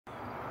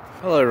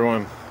Hello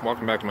everyone,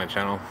 welcome back to my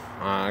channel.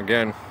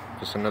 Again,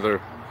 just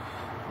another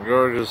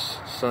gorgeous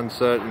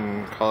sunset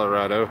in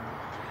Colorado.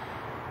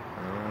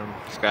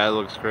 Sky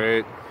looks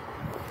great.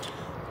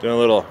 Doing a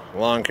little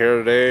lawn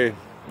care today.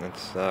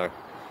 It's kind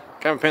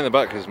of a pain in the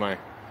butt because my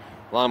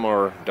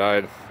lawnmower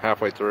died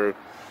halfway through.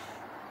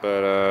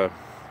 But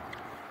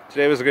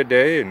today was a good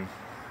day, and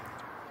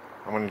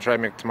I'm going to try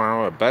to make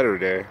tomorrow a better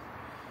day.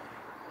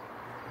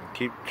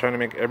 Keep trying to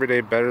make every day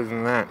better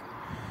than that.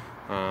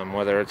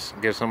 Whether it's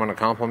give someone a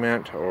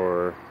compliment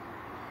or,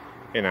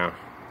 you know,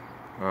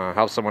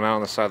 help someone out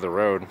on the side of the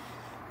road.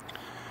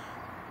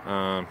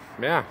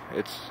 Yeah,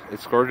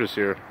 it's gorgeous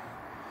here,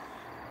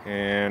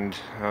 and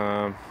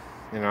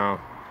you know,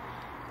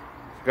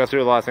 go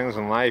through a lot of things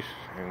in life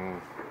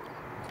and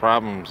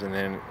problems, and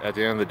then at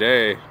the end of the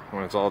day,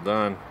 when it's all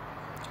done,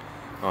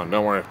 oh,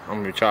 don't worry, I'm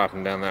gonna be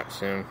chopping down that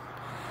soon.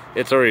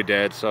 It's already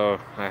dead, so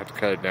I have to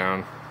cut it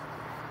down.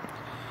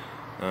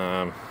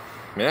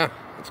 Yeah,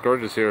 it's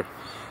gorgeous here.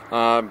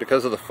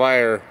 Because of the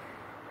fire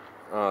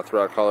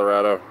throughout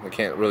Colorado, we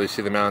can't really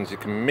see the mountains. You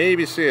can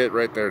maybe see it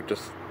right there,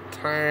 just a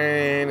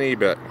tiny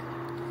bit.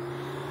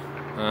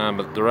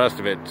 But the rest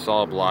of it's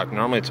all blocked.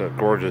 Normally it's a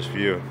gorgeous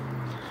view,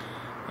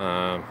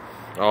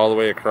 all the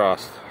way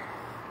across.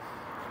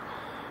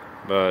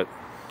 But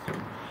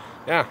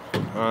yeah,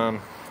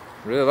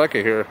 really like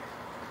it here.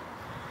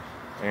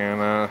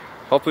 And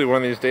hopefully one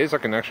of these days I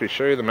can actually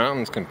show you the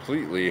mountains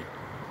completely.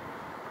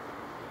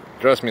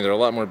 Trust me, they're a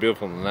lot more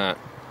beautiful than that.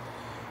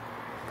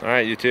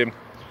 Alright, YouTube.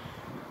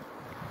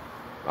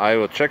 I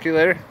will check you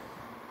later.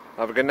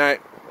 Have a good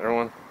night,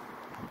 everyone.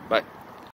 Bye.